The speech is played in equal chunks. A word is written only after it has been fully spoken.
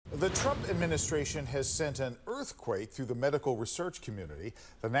The Trump administration has sent an earthquake through the medical research community.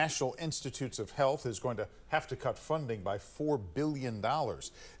 The National Institutes of Health is going to have to cut funding by $4 billion.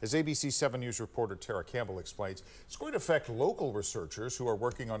 As ABC 7 News reporter Tara Campbell explains, it's going to affect local researchers who are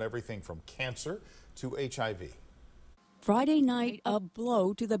working on everything from cancer to HIV. Friday night, a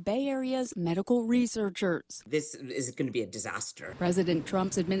blow to the Bay Area's medical researchers. This is going to be a disaster. President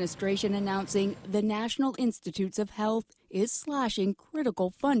Trump's administration announcing the National Institutes of Health is slashing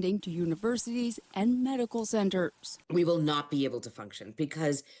critical funding to universities and medical centers. We will not be able to function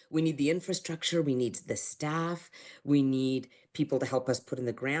because we need the infrastructure, we need the staff, we need people to help us put in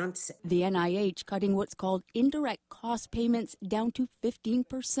the grants. The NIH cutting what's called indirect cost payments down to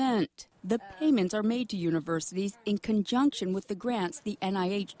 15%. The payments are made to universities in conjunction with the grants the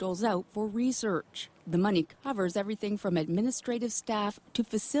NIH doles out for research. The money covers everything from administrative staff to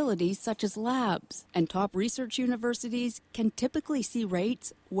facilities such as labs. And top research universities can typically see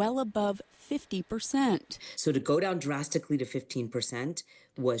rates well above 50%. So to go down drastically to 15%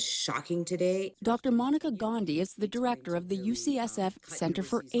 was shocking today. Dr. Monica Gandhi is the director of the UCSF Center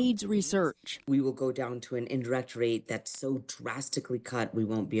for AIDS Research. We will go down to an indirect rate that's so drastically cut, we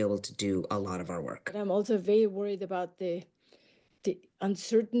won't be able to do a lot of our work. I'm also very worried about the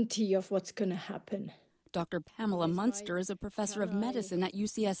uncertainty of what's going to happen. Dr. Pamela Munster is a professor of medicine at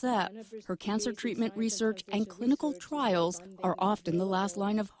UCSF. Her cancer treatment research and clinical trials are often the last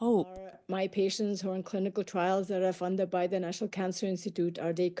line of hope. My patients who are in clinical trials that are funded by the National Cancer Institute,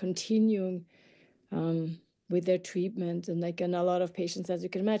 are they continuing with their treatment? And a lot of patients, as you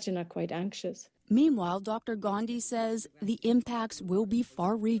can imagine, are quite anxious. Meanwhile, Dr. Gandhi says the impacts will be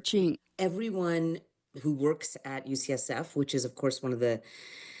far-reaching. Everyone who works at UCSF, which is, of course, one of the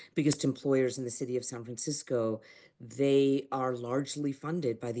biggest employers in the city of San Francisco, they are largely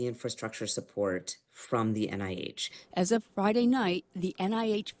funded by the infrastructure support from the NIH. As of Friday night, the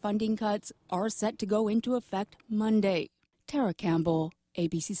NIH funding cuts are set to go into effect Monday. Tara Campbell,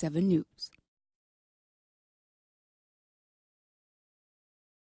 ABC 7 News.